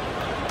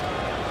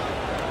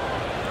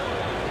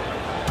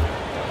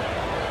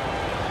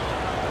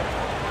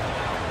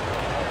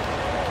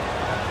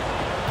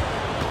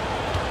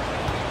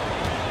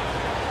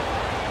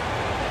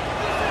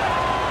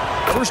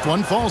 First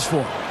one falls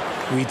for.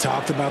 We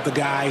talked about the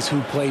guys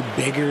who play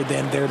bigger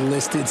than their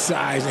listed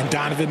size, and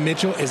Donovan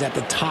Mitchell is at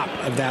the top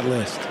of that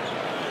list.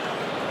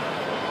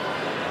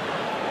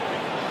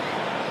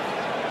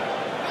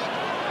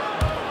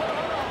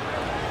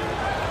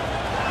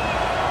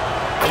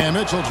 And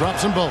Mitchell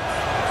drops them both.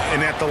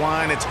 And at the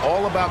line, it's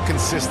all about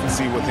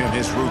consistency with him.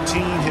 His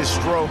routine, his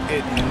stroke,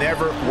 it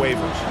never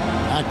wavers.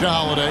 Back to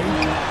Holiday.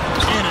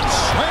 And it's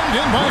slammed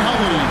in by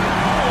Holiday.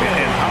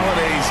 And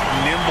Holiday's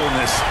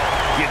nimbleness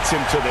gets him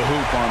to the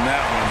hoop on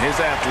that one.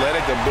 His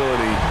athletic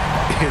ability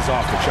is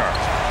off the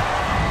charts.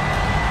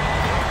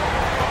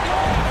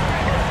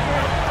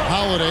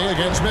 Holiday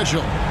against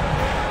Mitchell.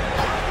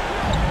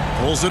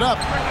 Pulls it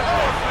up.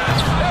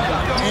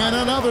 And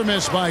another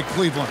miss by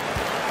Cleveland.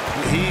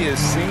 He is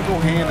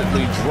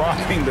single-handedly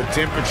dropping the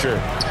temperature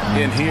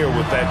in here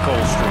with that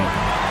cold streak.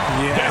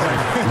 Yeah,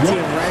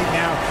 right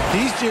now,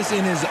 he's just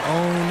in his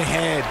own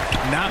head.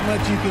 Not much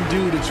you can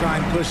do to try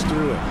and push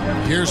through it.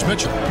 Here's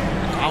Mitchell.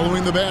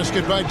 Following the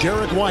basket by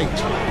Derek White.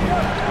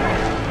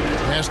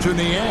 Pass to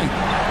Niang.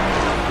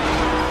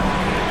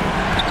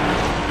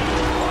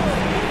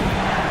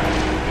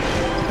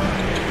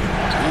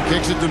 He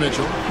kicks it to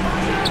Mitchell.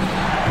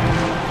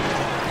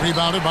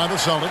 Rebounded by the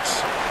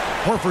Celtics.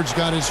 Horford's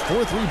got his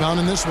 4th rebound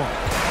in this one.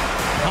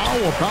 How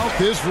about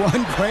this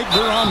run, Craig,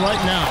 they're on right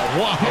now?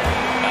 Wow.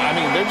 I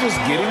mean, they're just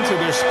getting to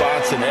their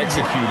spots and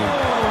executing,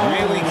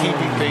 really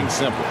keeping things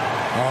simple.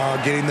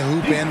 Getting the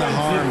hoop and the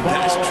harm.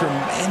 That's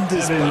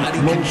tremendous body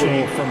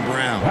control from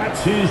Brown.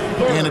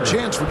 And a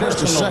chance for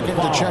just a second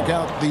to check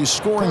out the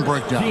scoring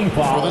breakdown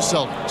for the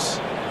Celtics.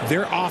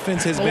 Their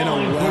offense has been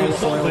a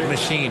well-oiled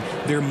machine.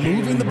 They're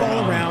moving the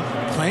ball around,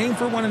 playing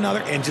for one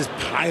another, and just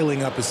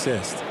piling up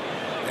assists.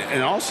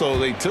 And also,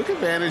 they took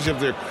advantage of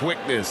their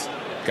quickness,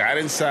 got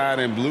inside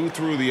and blew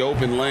through the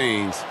open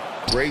lanes.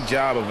 Great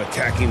job of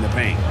attacking the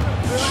paint.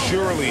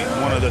 surely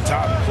one of the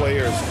top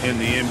players in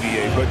the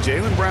NBA. But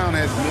Jaylen Brown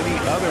has many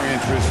other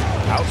interests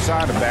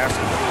outside of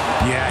basketball.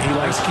 Yeah, he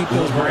likes to keep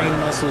those brain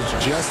muscles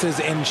just as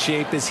in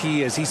shape as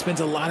he is. He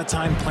spends a lot of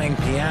time playing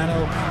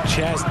piano,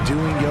 chess,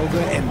 doing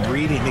yoga, and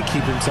reading to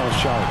keep himself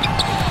sharp.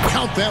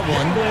 Count that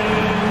one.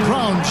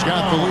 Brown's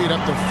got the lead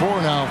up to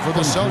 4 now for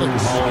the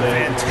Celtics.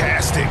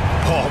 Fantastic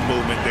ball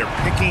movement. They're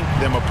picking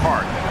them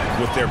apart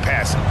with their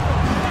passing.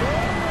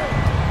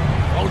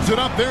 Holds it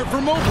up there for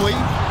Mobley,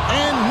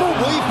 and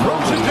Mobley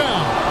throws it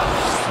down.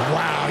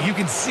 Wow, you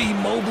can see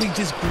Mobley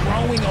just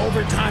growing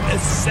over time,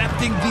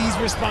 accepting these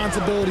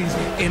responsibilities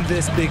in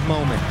this big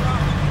moment.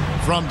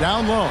 From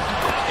down low,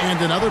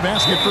 and another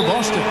basket for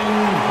Boston.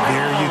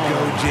 There you go,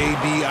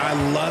 JB. I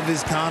love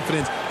his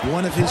confidence.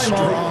 One of his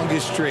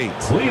strongest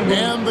traits.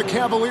 And the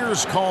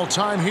Cavaliers call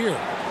time here.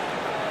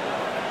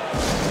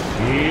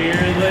 Here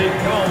they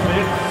come.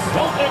 It's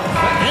Celtics.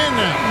 And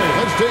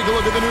now, let's take a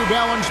look at the New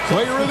Balance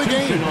player of the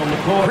game,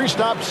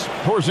 Kristaps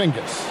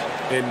Porzingis.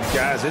 And,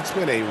 guys, it's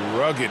been a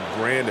rugged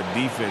brand of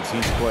defense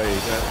he's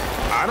played.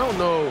 I don't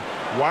know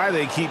why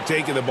they keep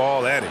taking the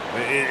ball at him.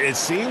 It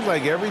seems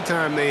like every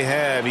time they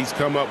have, he's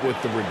come up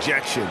with the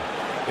rejection.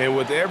 And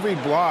with every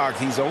block,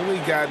 he's only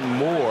gotten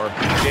more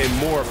and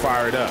more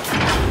fired up.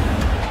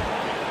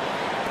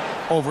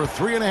 Over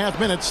 3.5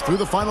 minutes through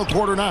the final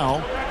quarter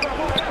now.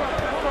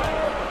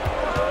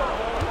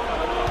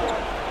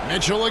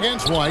 Mitchell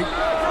against White.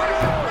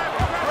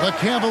 The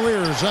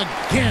Cavaliers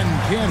again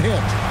can't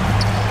hit.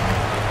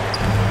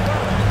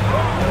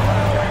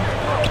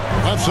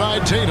 Left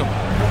side, Tatum.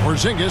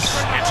 Porzingis,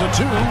 it's a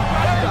 2.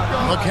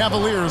 The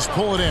Cavaliers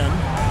pull it in.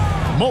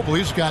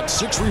 Mobley's got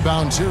 6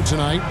 rebounds here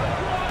tonight.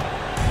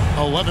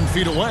 11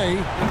 feet away.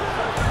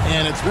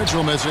 And it's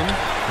Mitchell missing.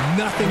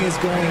 Nothing is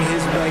going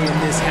his way in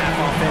this half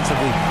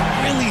offensively.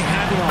 Really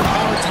having a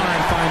hard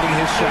time finding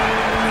his shot.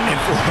 And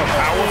for a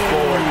power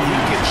forward, he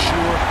can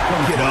sure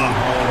get up.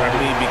 I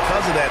mean,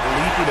 because of that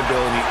leaping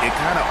ability, it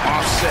kind of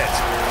offsets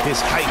his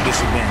height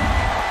disadvantage.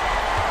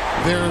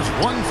 There's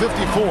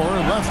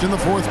 1:54 left in the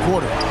fourth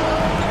quarter.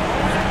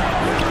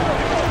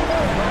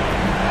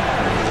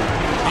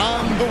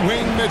 On the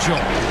wing,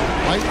 Mitchell.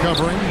 White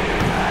covering.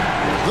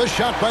 The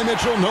shot by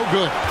Mitchell, no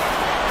good.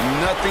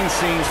 Nothing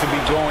seems to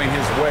be going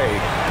his way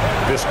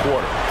this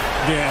quarter.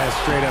 Yeah,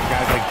 straight up,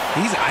 guys. Like,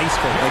 he's ice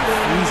cold, like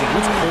freezing.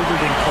 What's colder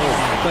than cold?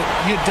 But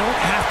you don't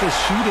have to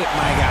shoot it,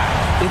 my guy.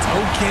 It's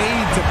okay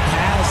to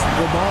pass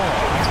the ball.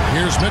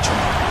 Here's Mitchell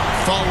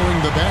following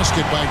the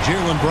basket by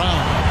Jaylen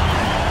Brown.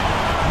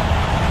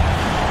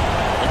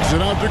 Kicks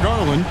it out to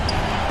Garland.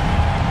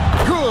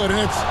 Good, and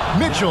it's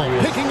Mitchell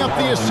picking up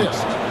the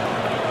assist.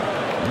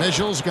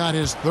 Mitchell's got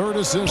his 3rd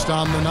assist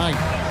on the night.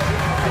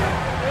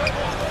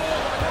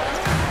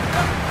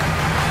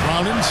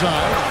 Brown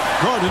inside,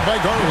 guarded by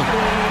Garland.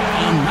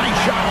 A nice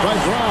shot by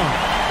Brown.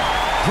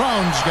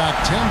 Brown's got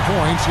 10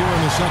 points here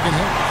in the second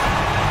half.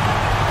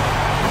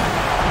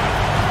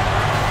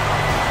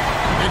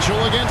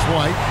 Mitchell against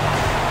White.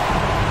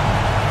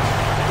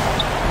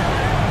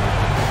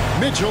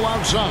 Mitchell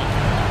outside.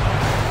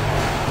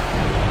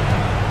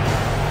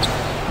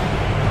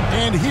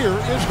 And here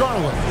is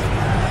Garland.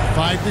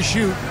 5 to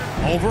shoot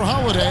over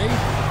Holiday.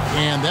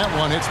 And that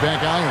one hits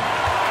back iron.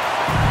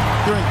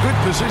 They're in good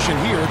position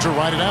here to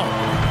ride it out.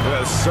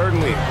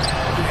 Certainly,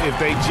 if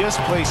they just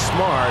play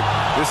smart,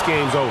 this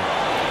game's over.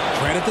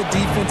 Credit the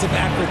defensive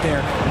effort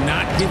there,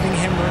 not giving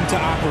him room to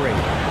operate.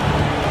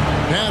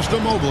 Pass to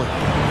Mobley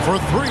for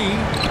 3.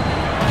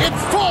 It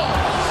falls!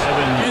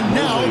 And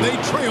now they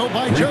trail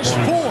by just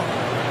 4.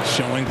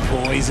 Showing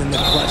poise in the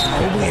clutch.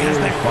 Mobley has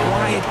that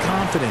quiet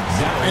confidence.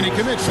 And he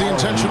commits the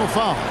intentional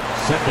foul.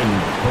 Second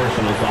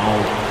personal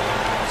foul.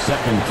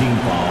 Second team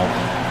foul.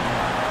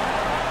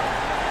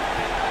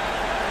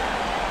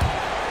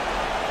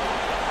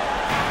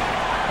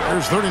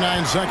 There's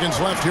 39 seconds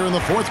left here in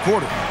the fourth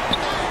quarter.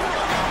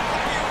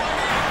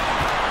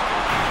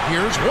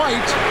 Here's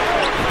White.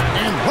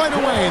 And right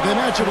away, they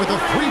match it with a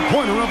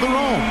 3-pointer of their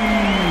own.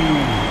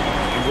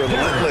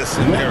 Relentless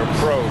in their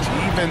approach,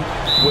 even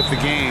with the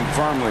game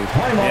firmly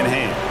in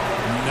hand.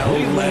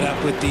 No let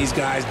up with these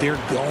guys. They're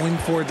going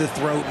for the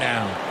throat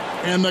now.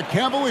 And the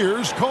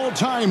Cavaliers call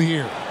time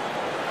here.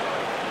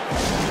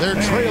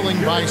 They're trailing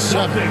by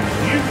 7.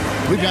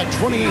 We've got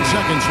 28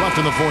 seconds left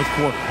in the fourth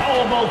quarter.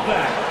 How about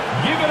that?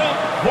 Give it up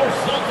for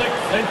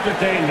Celtics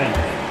Entertainment.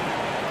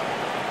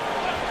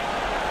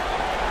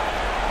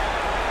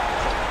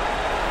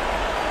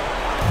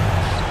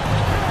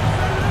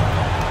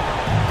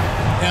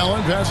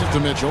 Allen passes to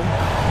Mitchell.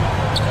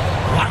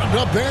 Wound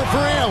up there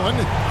for Allen.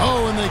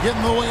 Oh, and they get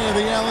in the way of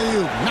the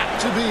alley-oop.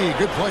 Not to be.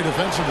 Good play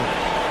defensively.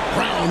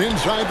 Brown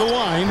inside the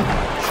line.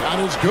 Shot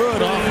is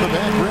good off the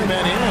back rim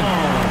and in.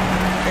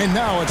 And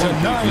now it's a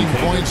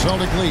 9-point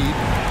Celtic lead.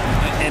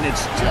 And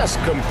it's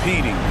just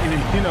competing.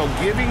 You know,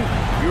 giving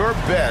your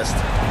best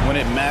when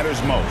it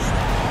matters most.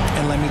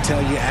 And let me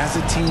tell you, as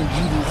a team,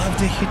 you love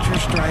to hit your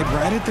stride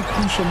right at the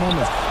crucial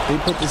moments. They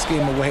put this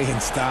game away in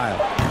style.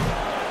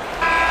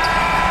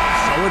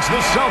 So it's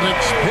the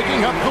Celtics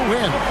picking up the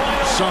win.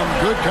 Some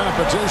good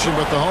competition,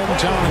 but the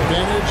hometown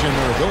advantage and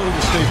their ability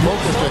to stay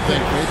focused, I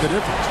think, made the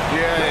difference.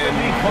 Yeah, and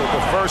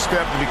the first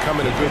step to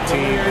becoming a good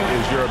team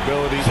is your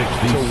ability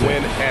to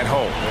win at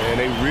home. And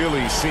they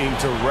really seem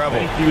to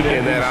revel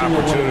in that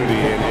opportunity,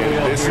 and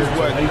this is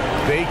what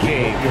they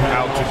came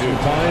out to do.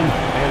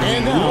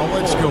 And now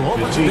let's go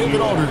over to David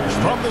Aldridge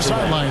from the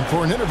sideline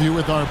for an interview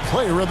with our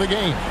player of the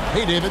game.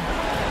 Hey, David.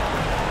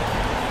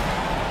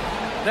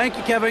 Thank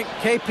you, Kevin.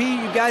 KP,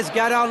 you guys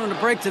got out on a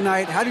break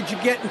tonight. How did you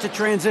get into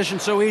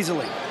transition so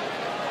easily?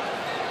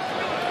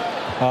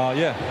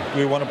 Yeah,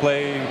 we want to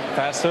play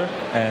faster,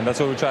 and that's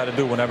what we try to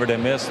do whenever they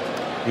miss.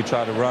 We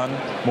try to run,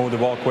 move the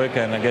ball quick,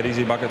 and get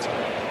easy buckets.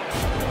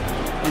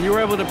 And you were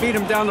able to beat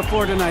them down the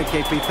floor tonight,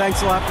 KP.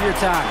 Thanks a lot for your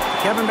time.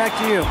 Kevin, back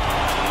to you.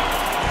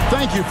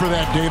 Thank you for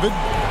that, David.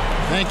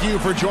 Thank you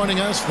for joining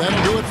us.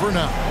 That'll do it for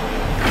now.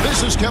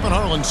 This is Kevin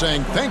Harlan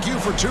saying thank you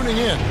for tuning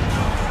in.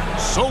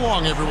 So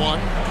long, everyone.